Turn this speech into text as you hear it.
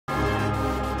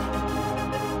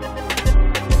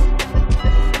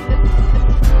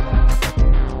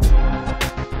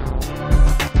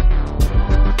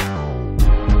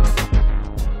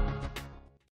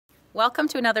Welcome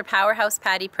to another Powerhouse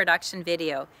Patty production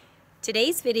video.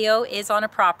 Today's video is on a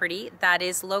property that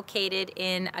is located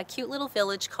in a cute little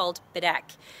village called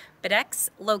Bedeque. Bedeque's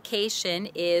location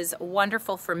is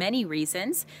wonderful for many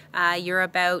reasons. You're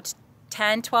about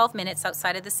 10-12 minutes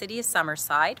outside of the city of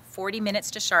Summerside, 40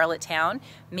 minutes to Charlottetown,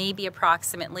 maybe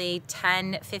approximately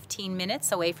 10-15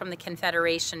 minutes away from the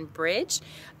Confederation Bridge.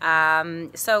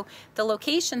 So the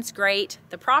location's great.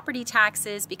 The property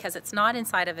taxes, because it's not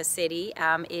inside of a city,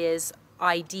 is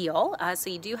ideal.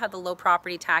 So you do have the low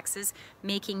property taxes,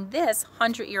 making this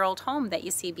 100-year-old home that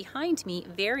you see behind me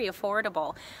very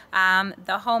affordable.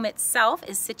 The home itself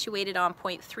is situated on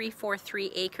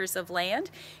 0.343 acres of land.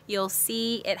 You'll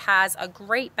see it has a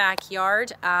great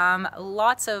backyard.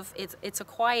 It's a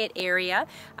quiet area,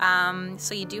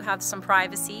 so you do have some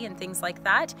privacy and things like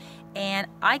that. And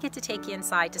I get to take you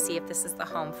inside to see if this is the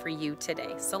home for you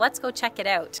today. So let's go check it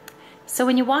out. So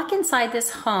when you walk inside this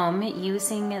home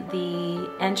using the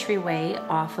entryway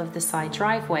off of the side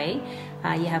driveway,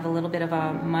 you have a little bit of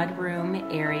a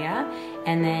mudroom area,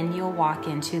 and then you'll walk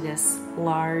into this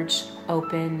large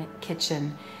open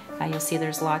kitchen. You'll see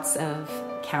there's lots of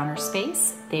counter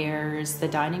space. There's the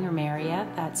dining room area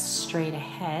that's straight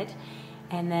ahead.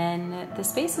 And then the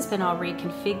space has been all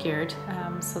reconfigured.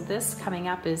 So this coming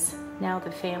up is now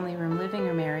the family room, living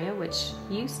room area, which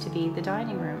used to be the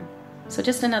dining room. So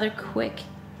just another quick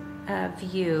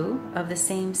view of the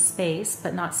same space,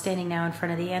 but not standing now in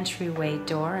front of the entryway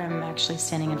door. I'm actually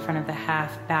standing in front of the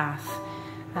half bath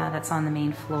that's on the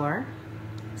main floor.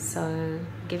 So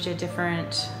it gives you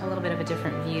a little bit of a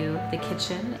different view of the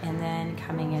kitchen, and then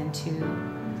coming into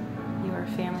your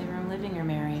family room, living room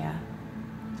area.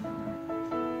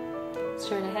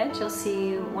 Straight ahead, you'll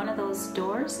see one of those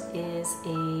doors is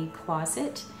a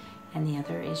closet, and the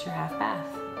other is your half bath.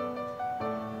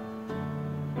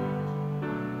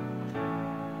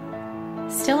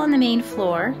 Still on the main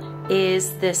floor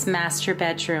is this master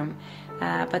bedroom,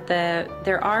 but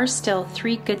there are still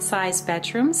 3 good-sized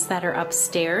bedrooms that are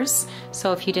upstairs.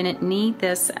 So if you didn't need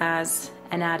this as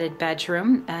an added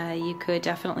bedroom, you could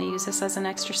definitely use this as an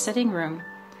extra sitting room,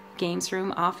 games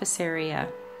room, office area.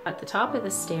 At the top of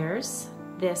the stairs,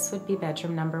 this would be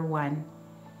bedroom number 1.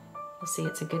 You'll see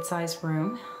it's a good-sized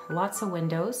room, lots of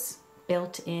windows,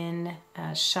 built-in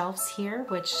shelves here,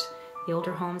 which the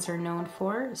older homes are known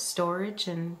for, storage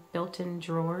and built-in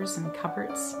drawers and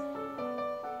cupboards,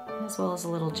 as well as a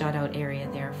little jut-out area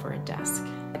there for a desk.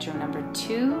 Bedroom number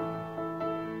 2,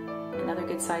 another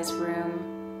good-sized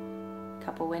room, a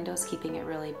couple windows keeping it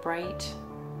really bright.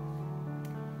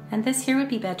 And this here would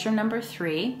be bedroom number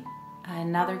 3,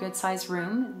 another good-sized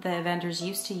room. The vendors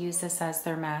used to use this as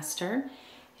their master.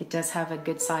 It does have a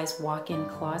good-sized walk-in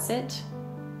closet.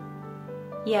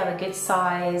 You have a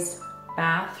good-sized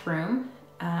bathroom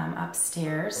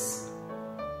upstairs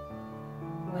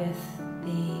with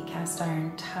the cast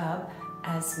iron tub,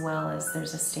 as well as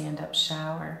there's a stand-up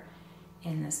shower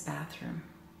in this bathroom.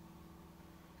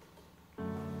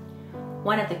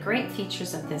 One of the great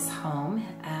features of this home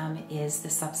is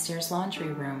this upstairs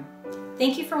laundry room.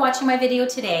 Thank you for watching my video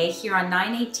today here on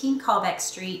 918 Callbeck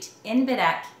Street in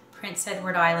Bedeque, Prince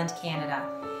Edward Island,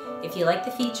 Canada. If you like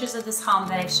the features of this home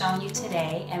that I've shown you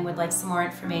today and would like some more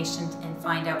information and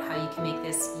find out how you can make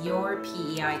this your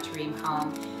PEI dream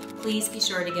home, please be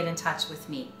sure to get in touch with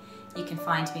me. You can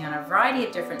find me on a variety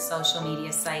of different social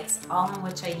media sites, all in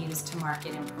which I use to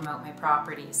market and promote my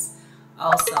properties.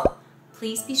 Also,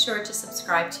 please be sure to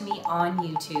subscribe to me on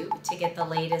YouTube to get the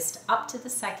latest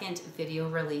up-to-the-second video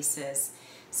releases.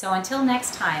 So until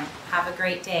next time, have a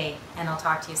great day, and I'll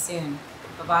talk to you soon.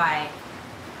 Bye-bye.